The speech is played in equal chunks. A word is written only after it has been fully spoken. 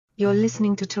You're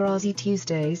listening to Tarazi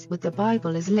Tuesdays with the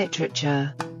Bible as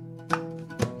Literature.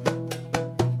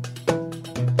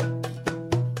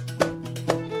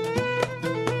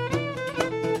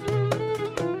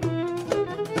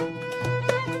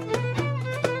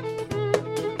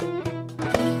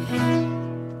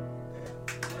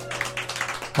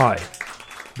 Hi,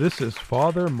 this is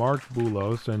Father Mark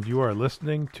Boulos, and you are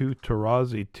listening to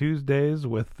Tarazi Tuesdays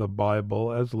with the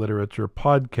Bible as Literature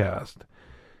podcast.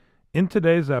 In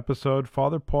today's episode,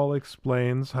 Father Paul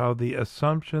explains how the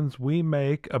assumptions we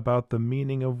make about the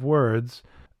meaning of words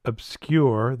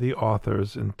obscure the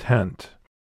author's intent.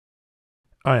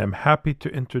 I am happy to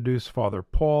introduce Father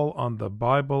Paul on the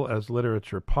Bible as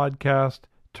Literature podcast,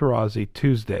 Tarazi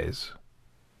Tuesdays.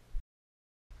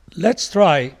 Let's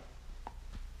try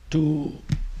to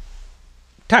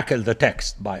tackle the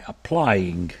text by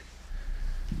applying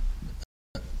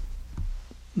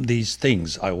these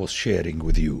things I was sharing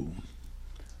with you.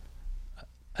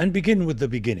 And begin with the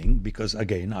beginning, because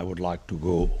again I would like to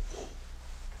go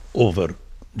over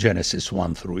Genesis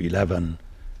 1 through 11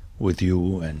 with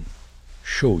you and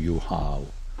show you how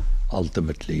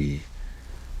ultimately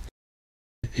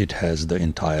it has the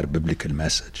entire biblical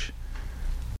message.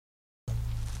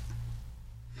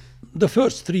 The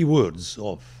first three words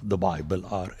of the Bible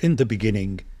are, in the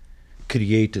beginning,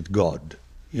 created God.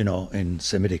 You know, in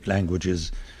Semitic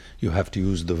languages, you have to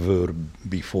use the verb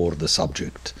before the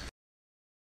subject.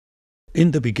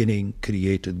 In the beginning,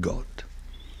 created God.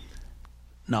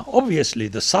 Now, obviously,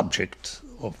 the subject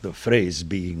of the phrase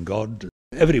being God,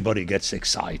 everybody gets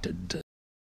excited.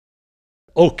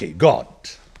 Okay, God.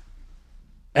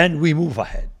 And we move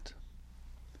ahead.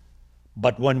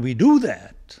 But when we do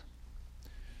that,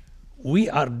 we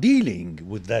are dealing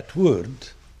with that word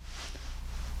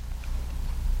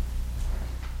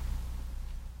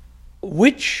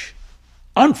which,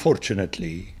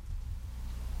 unfortunately,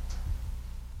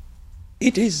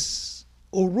 it is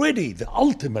already the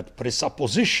ultimate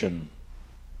presupposition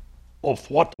of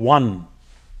what one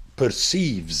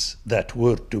perceives that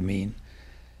word to mean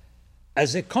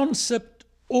as a concept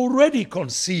already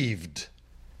conceived.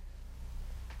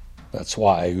 That's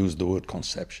why I use the word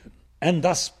conception. And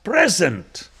thus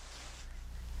present.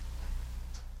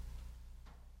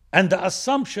 And the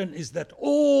assumption is that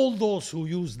all those who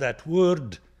use that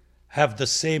word have the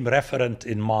same referent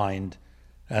in mind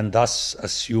and thus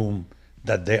assume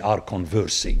that they are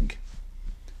conversing.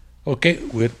 Okay,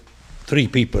 we're three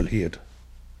people here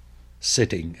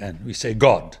sitting and we say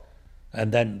God,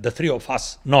 and then the three of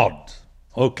us nod.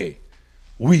 Okay,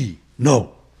 we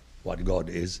know what God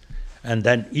is, and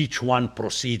then each one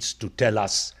proceeds to tell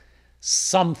us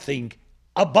something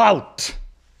about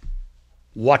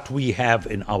what we have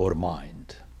in our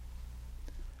mind.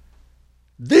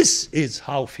 This is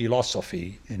how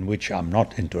philosophy, in which I'm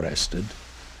not interested,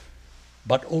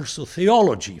 but also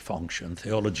theology function.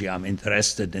 Theology, I'm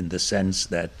interested in the sense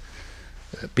that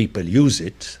people use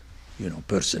it. You know,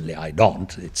 personally, I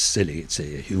don't. It's silly. It's a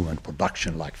human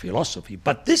production like philosophy.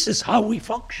 But this is how we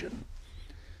function.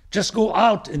 Just go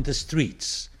out in the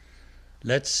streets.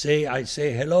 Let's say I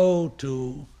say hello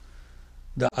to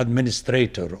the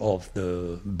administrator of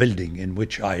the building in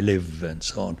which I live and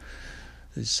so on.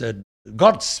 He said,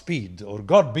 Godspeed or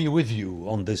God be with you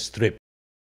on this trip.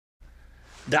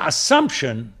 The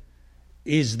assumption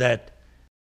is that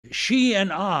she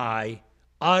and I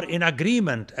are in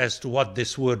agreement as to what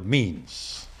this word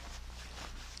means.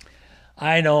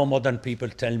 I know modern people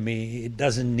tell me it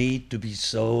doesn't need to be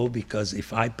so, because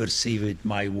if I perceive it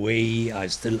my way, I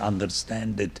still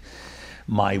understand it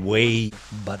my way,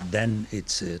 but then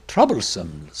it's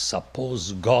troublesome.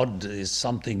 Suppose God is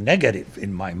something negative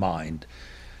in my mind,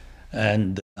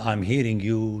 and I'm hearing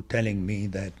you telling me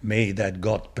that may that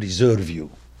God preserve you.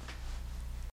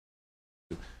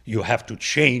 You have to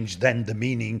change then the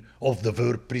meaning of the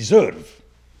verb preserve.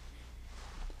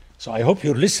 So I hope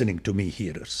you're listening to me,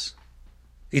 hearers.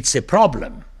 It's a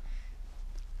problem.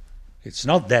 It's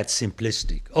not that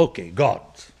simplistic. Okay, God.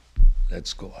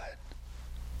 Let's go ahead.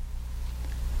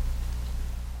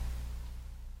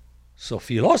 So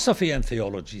philosophy and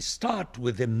theology start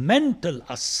with a mental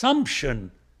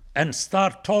assumption and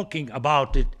start talking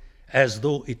about it as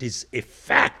though it is a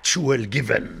factual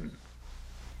given.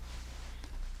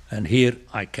 And here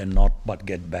I cannot but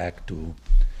get back to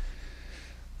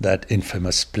that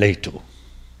infamous Plato.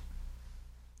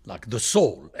 Like the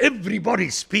soul.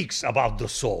 Everybody speaks about the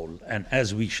soul. And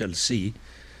as we shall see,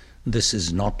 this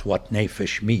is not what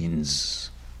nephesh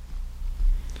means.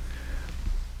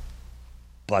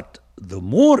 But the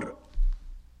more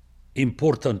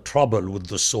important trouble with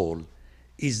the soul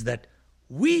is that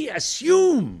we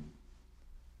assume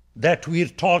that we're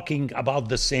talking about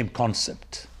the same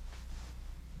concept.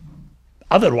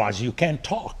 Otherwise, you can't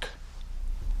talk.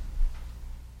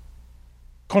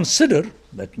 Consider,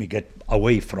 let me get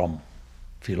away from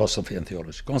philosophy and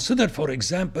theology. Consider, for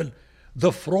example,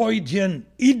 the Freudian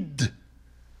id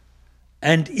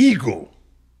and ego,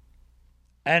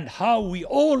 and how we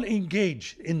all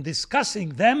engage in discussing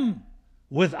them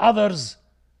with others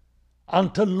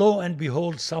until, lo and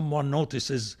behold, someone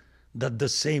notices that the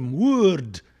same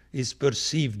word is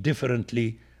perceived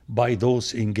differently by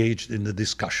those engaged in the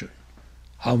discussion.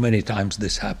 How many times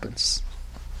this happens?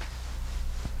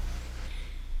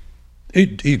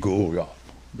 Ego, yeah,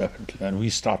 definitely. And we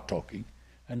start talking,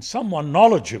 and someone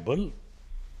knowledgeable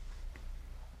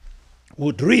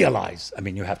would realize, I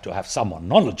mean, you have to have someone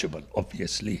knowledgeable,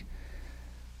 obviously,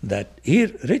 that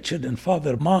here, Richard and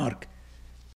Father Mark,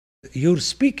 you're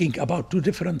speaking about two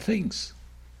different things.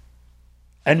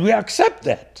 And we accept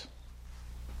that.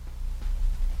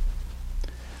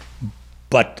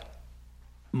 But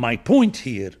my point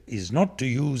here is not to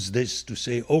use this to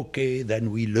say, okay,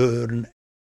 then we learn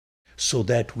so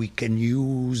that we can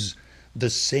use the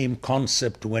same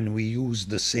concept when we use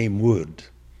the same word.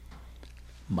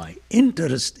 My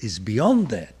interest is beyond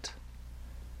that.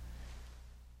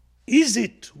 Is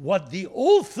it what the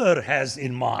author has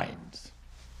in mind,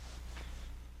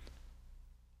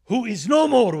 who is no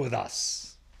more with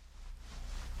us?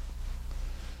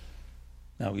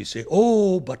 Now you say,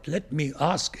 oh, but let me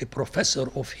ask a professor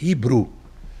of Hebrew.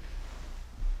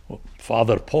 Well,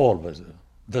 Father Paul was.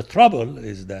 The trouble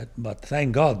is that, but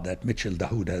thank God that Mitchell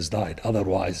Dahoud has died.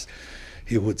 Otherwise,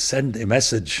 he would send a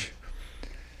message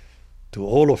to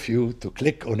all of you to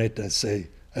click on it and say,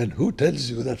 and who tells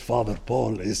you that Father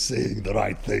Paul is saying the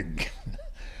right thing?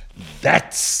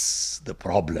 That's the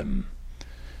problem.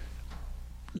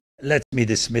 Let me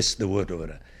dismiss the word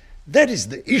over. That is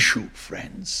the issue,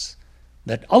 friends,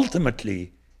 that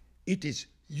ultimately it is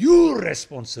your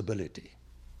responsibility.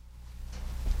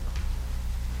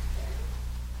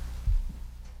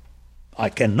 I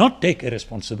cannot take a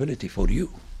responsibility for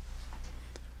you.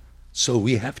 So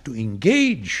we have to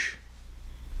engage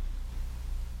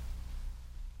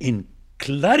in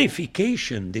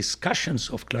clarification, discussions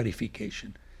of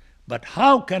clarification. But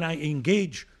how can I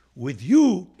engage with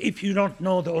you if you don't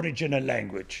know the original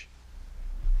language?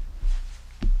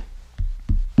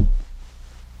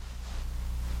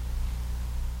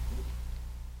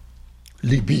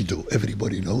 Libido,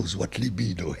 everybody knows what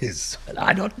libido is. Well,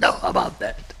 I don't know about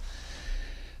that.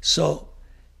 So,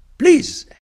 please,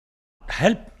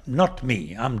 help not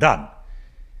me, I'm done.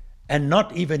 And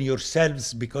not even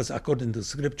yourselves, because according to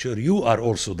Scripture, you are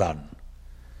also done.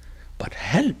 But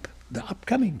help the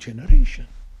upcoming generation.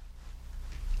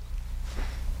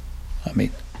 I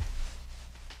mean,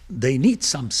 they need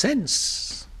some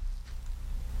sense.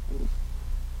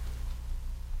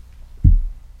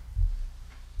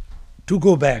 To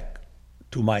go back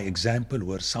to my example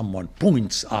where someone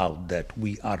points out that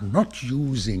we are not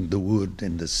using the word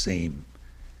in the same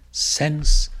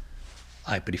sense,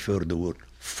 I prefer the word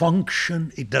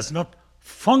function. It does not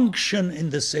function in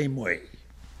the same way.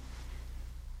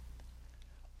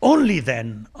 Only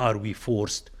then are we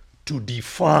forced to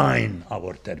define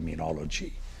our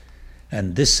terminology.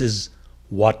 And this is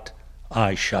what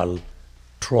I shall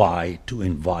try to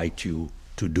invite you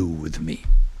to do with me.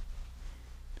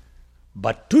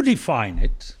 But to define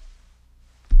it,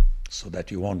 so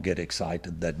that you won't get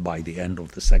excited that by the end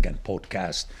of the second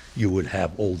podcast you will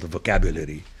have all the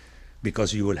vocabulary,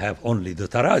 because you will have only the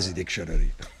Tarazi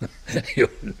dictionary. You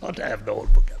will not have the whole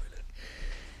vocabulary.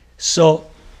 So,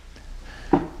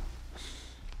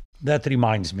 that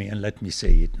reminds me, and let me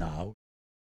say it now,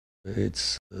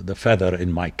 it's the feather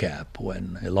in my cap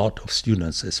when a lot of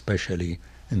students, especially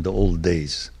in the old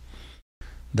days,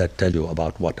 that tell you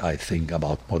about what I think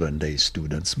about modern day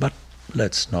students. But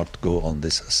let's not go on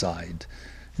this aside.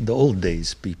 In the old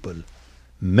days,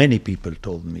 many people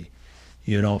told me,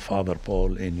 you know, Father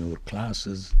Paul, in your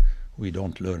classes, we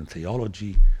don't learn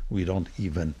theology, we don't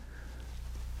even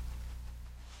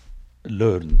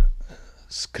learn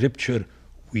Scripture,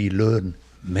 we learn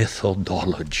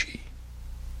methodology.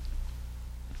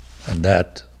 And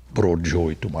that brought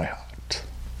joy to my heart.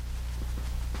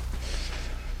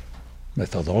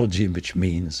 Methodology, which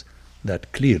means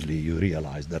that clearly you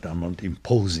realize that I'm not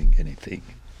imposing anything.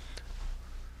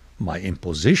 My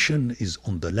imposition is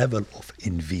on the level of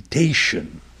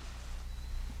invitation.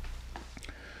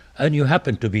 And you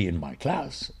happen to be in my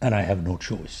class, and I have no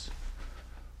choice.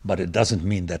 But it doesn't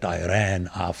mean that I ran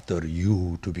after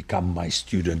you to become my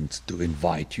student to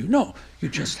invite you. No, you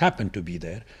just happen to be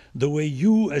there. The way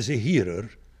you as a hearer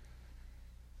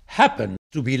happen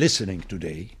to be listening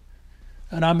today,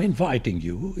 And I'm inviting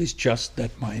you. It's just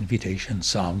that my invitation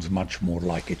sounds much more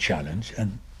like a challenge,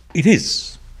 and it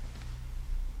is.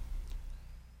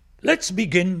 Let's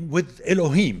begin with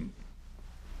Elohim.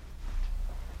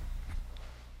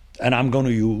 And I'm going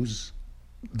to use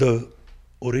the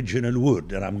original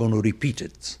word, and I'm going to repeat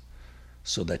it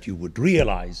so that you would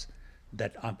realize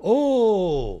that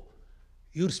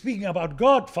you're speaking about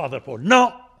God, Father Paul.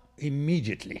 No,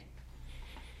 immediately.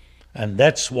 And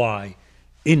that's why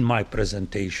in my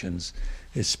presentations,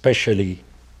 especially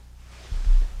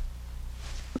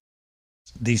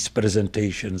these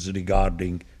presentations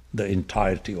regarding the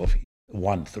entirety of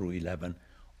 1 through 11,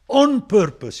 on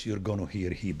purpose you're going to hear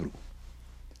Hebrew.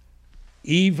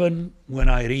 Even when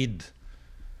I read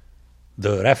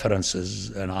the references,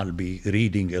 and I'll be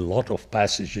reading a lot of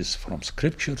passages from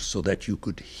Scripture so that you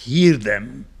could hear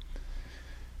them,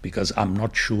 because I'm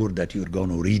not sure that you're going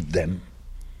to read them.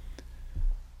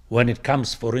 When it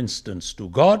comes, for instance, to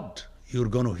God, you're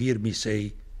going to hear me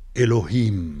say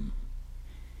Elohim.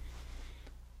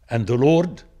 And the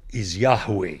Lord is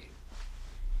Yahweh.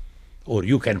 Or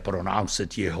you can pronounce it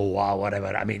Yehovah,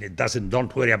 whatever. I mean,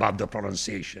 don't worry about the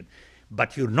pronunciation.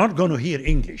 But you're not going to hear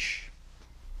English.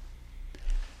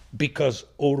 Because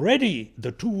already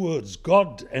the two words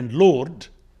God and Lord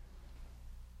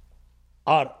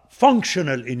are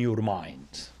functional in your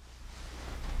mind.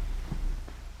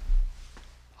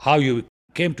 How you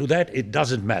came to that, it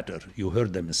doesn't matter. You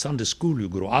heard them in Sunday school, you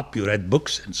grew up, you read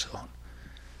books, and so on.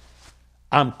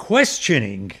 I'm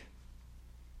questioning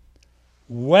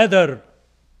whether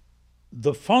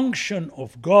the function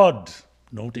of God,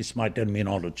 notice my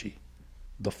terminology,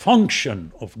 the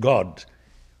function of God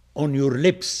on your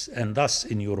lips and thus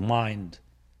in your mind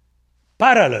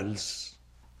parallels,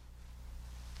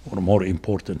 or more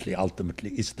importantly, ultimately,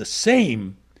 is the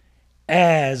same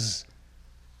as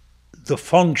the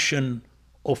function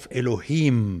of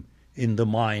Elohim in the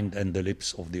mind and the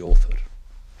lips of the author.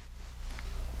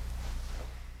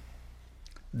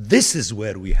 This is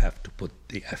where we have to put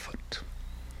the effort.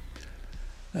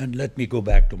 And let me go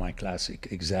back to my classic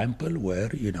example where,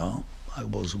 I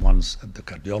was once at the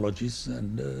cardiologist,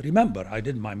 and remember, I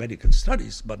did my medical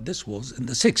studies, but this was in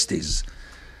the 60s,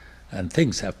 and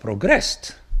things have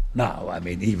progressed. Now, I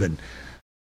mean, even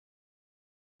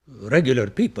regular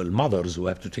people, mothers who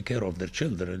have to take care of their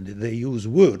children, they use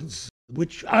words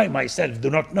which I myself do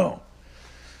not know,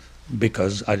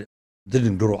 because I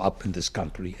didn't grow up in this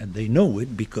country, and they know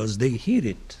it because they hear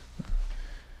it.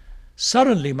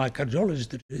 Suddenly, my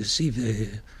cardiologist received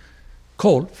a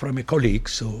call from a colleague,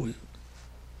 so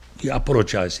he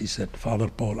apologized. He said, Father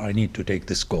Paul, I need to take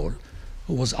this call.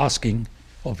 Who was asking,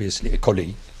 obviously a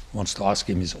colleague, wants to ask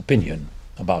him his opinion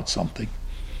about something.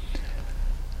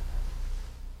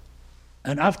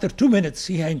 And after 2 minutes,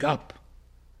 he hung up.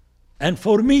 And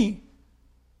for me,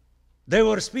 they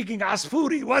were speaking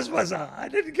Asfuri, Waswaza. I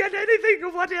didn't get anything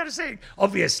of what they are saying.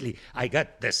 Obviously, I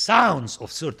got the sounds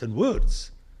of certain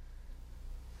words,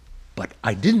 but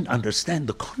I didn't understand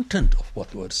the content of what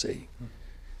they were saying.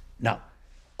 Now,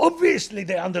 obviously,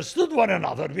 they understood one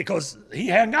another because he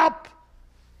hung up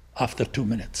after 2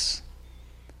 minutes.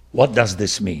 What does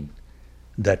this mean?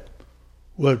 That,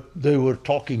 they were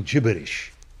talking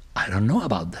gibberish. I don't know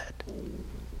about that.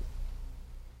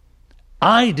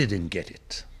 I didn't get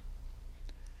it.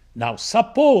 Now,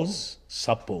 suppose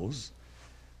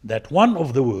that one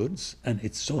of the words, and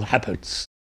it so happens,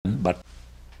 but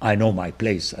I know my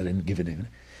place, I didn't give it in,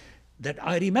 that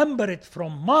I remember it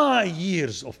from my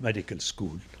years of medical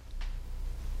school.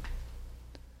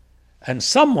 And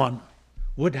someone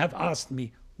would have asked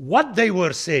me what they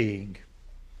were saying.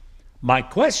 My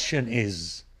question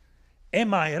is,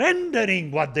 am I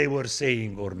rendering what they were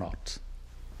saying or not?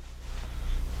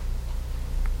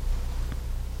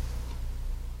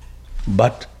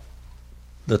 But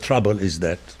the trouble is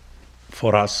that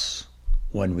for us,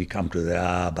 when we come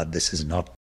to but this is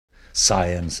not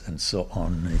science and so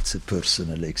on, it's a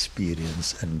personal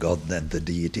experience and God and the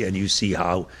deity, and you see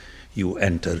how you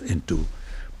enter into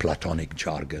Platonic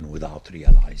jargon without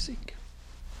realizing.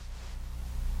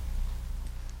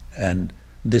 And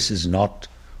this is not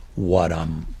what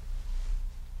I'm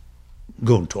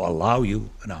going to allow you,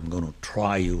 and I'm going to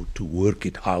try you to work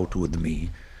it out with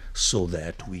me so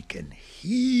that we can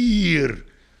hear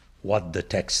what the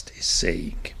text is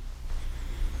saying.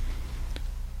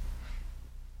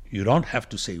 You don't have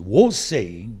to say was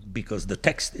saying, because the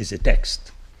text is a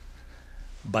text.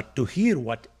 But to hear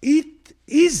what it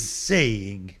is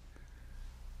saying,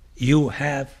 you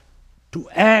have to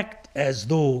act as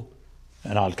though,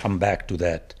 and I'll come back to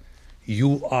that,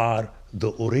 you are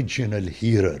the original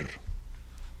hearer.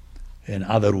 In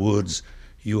other words,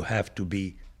 you have to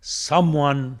be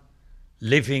someone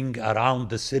living around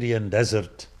the Syrian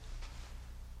desert,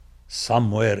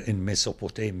 somewhere in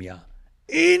Mesopotamia,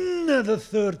 in the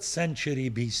 3rd century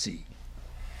BC.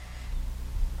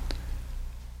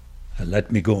 And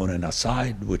let me go on an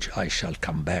aside, which I shall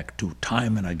come back to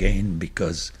time and again,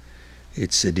 because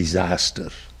it's a disaster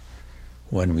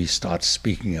when we start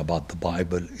speaking about the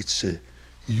Bible. It's a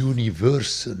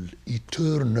universal,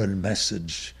 eternal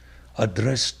message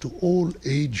addressed to all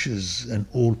ages and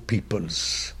all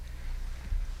peoples.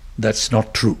 That's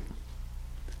not true.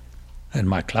 And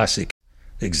my classic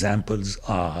examples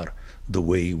are the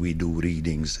way we do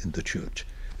readings in the church.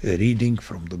 A reading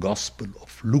from the Gospel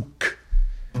of Luke,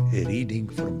 a reading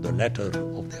from the letter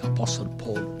of the Apostle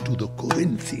Paul to the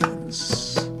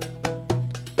Corinthians.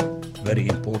 Very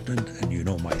important, and you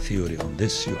know my theory on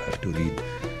this. You have to read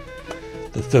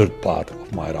the 3rd part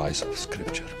of my Rise of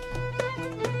Scripture.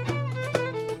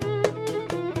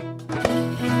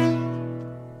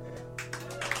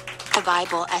 The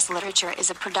Bible as Literature is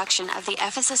a production of the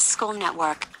Ephesus School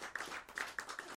Network.